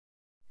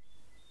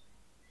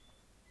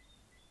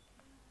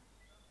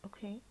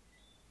Okay.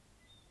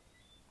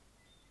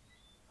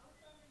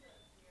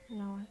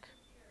 No, it.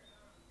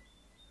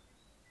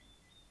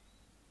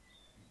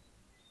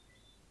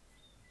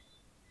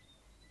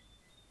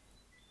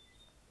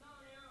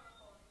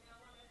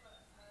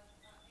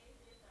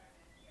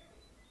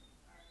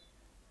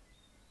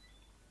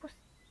 What's,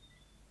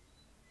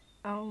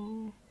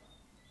 um,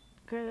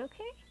 girl,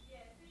 okay?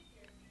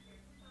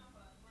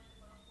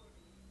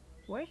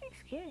 Why is he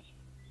scared?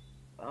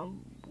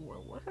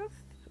 What's this?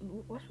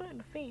 What's wrong in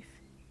the face?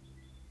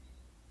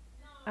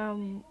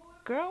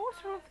 Girl,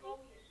 what's wrong with you?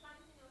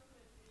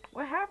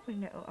 What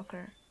happened to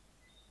occur?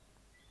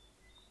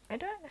 I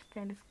don't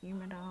understand this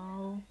game at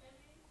all.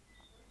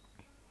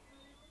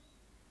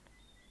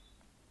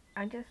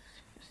 I just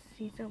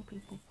see some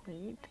people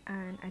play it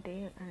and I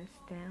didn't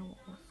understand what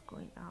was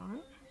going on.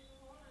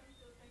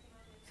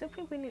 Some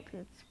people need to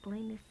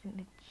explain this in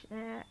the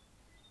chat.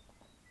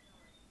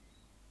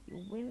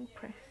 You win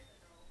press.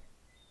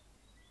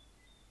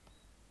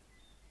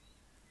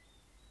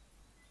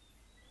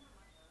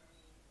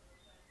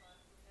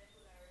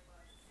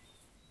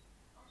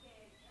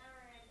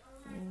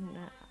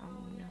 No,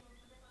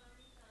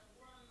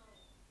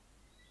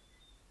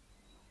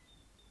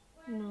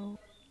 no,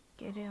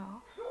 get it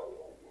off.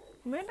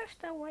 I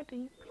understand why the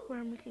people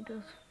are making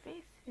those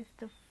faces.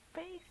 The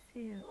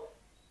faces.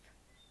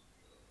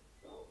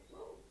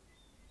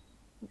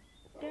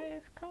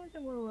 Guys, comment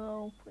down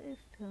below, please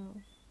do.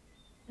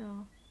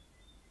 No.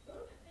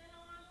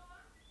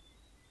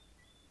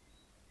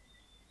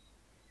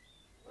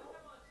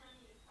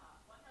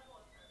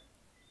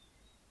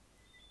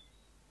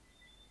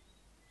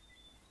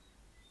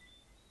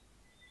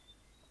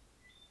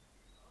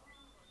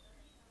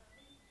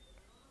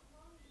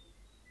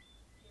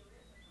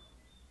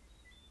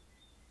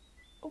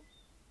 Oh,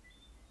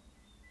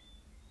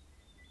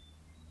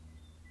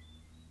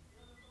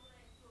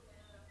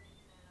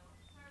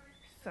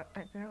 suck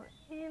that girl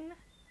in.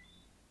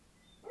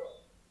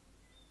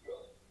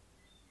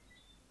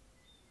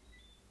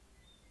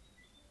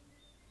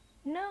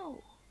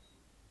 No.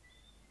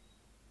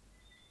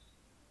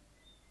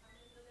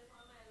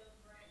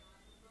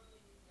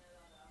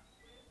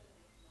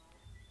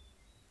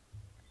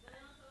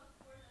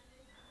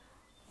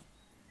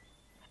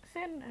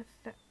 Saying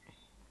that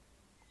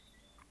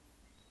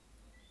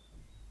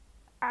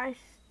I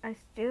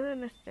still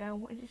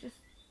understand why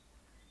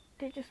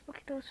they just look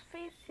at those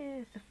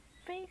faces. The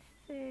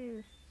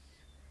faces.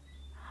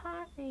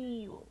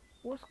 Honey,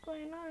 what's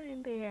going on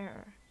in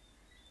there?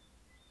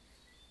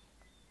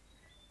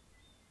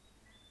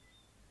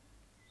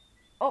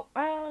 Oh,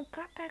 I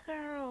got that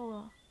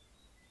girl.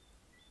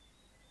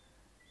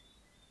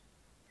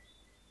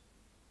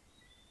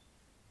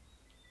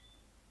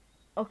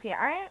 Okay,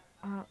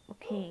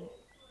 okay.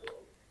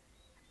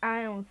 I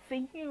am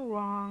thinking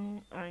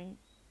wrong. I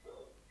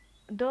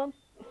don't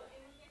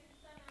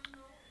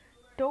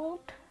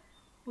don't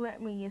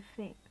let me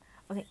think.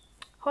 Okay,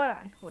 hold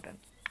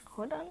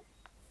on.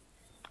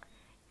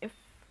 If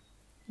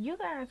you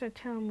guys are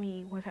telling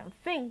me what I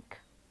think,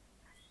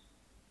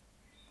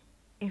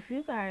 if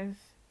you guys,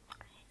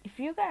 if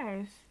you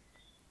guys,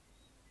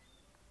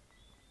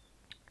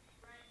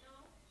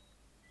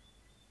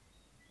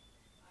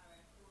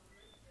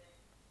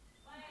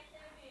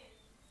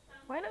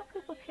 why do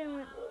people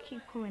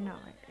keep coming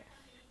out like this?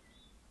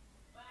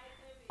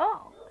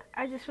 Oh,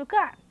 I just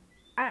forgot.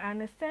 I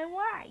understand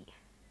why.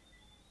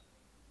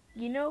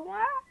 You know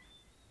why?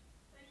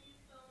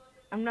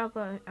 I'm not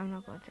gonna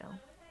tell.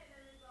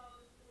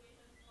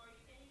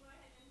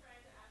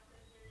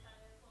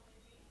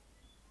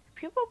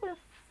 People been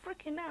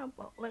freaking out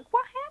about like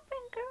what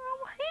happened, girl?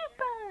 What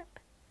happened?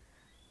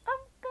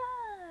 Oh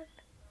God!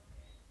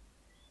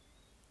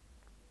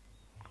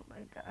 Oh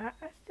my God!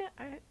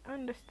 I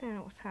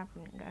understand what's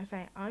happening, guys.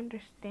 I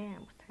understand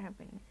what's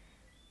happening.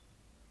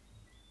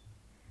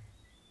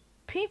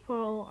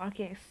 People are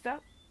getting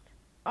stuck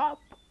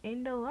up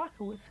in the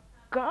locker with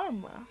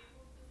Gamma.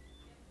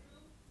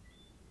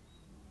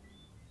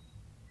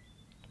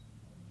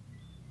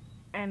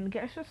 And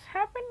guess what's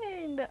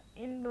happening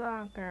in the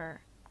locker?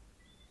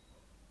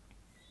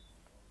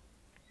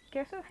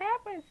 Guess what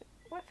happens?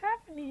 What's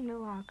happening in the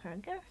locker?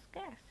 Guess.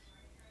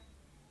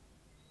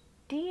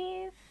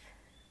 These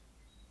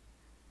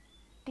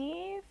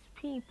these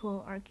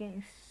people are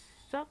getting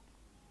sucked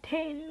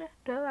in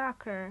the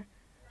locker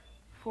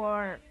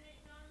for.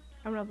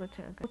 I'm not going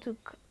to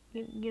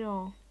you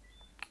know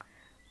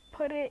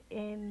put it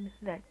in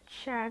the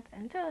chat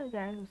and tell you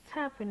guys what's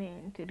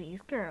happening to these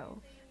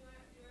girls.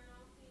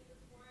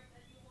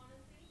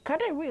 Cause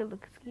they really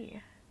look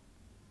scared.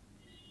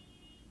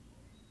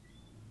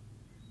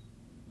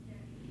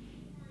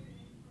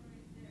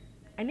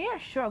 And they're a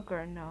short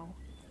girl now.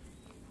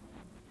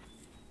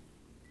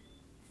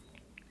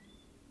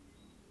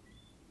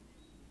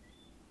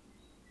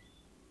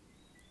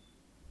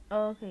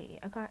 Okay,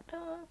 I got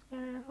those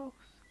girls.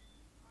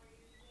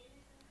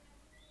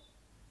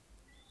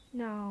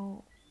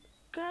 No.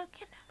 Girl,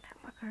 get out that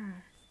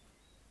locker.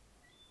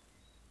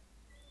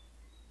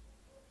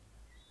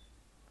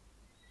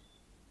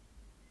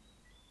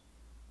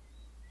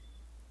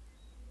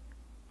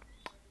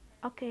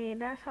 Okay,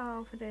 that's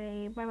all for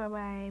today. Bye bye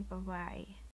bye bye bye.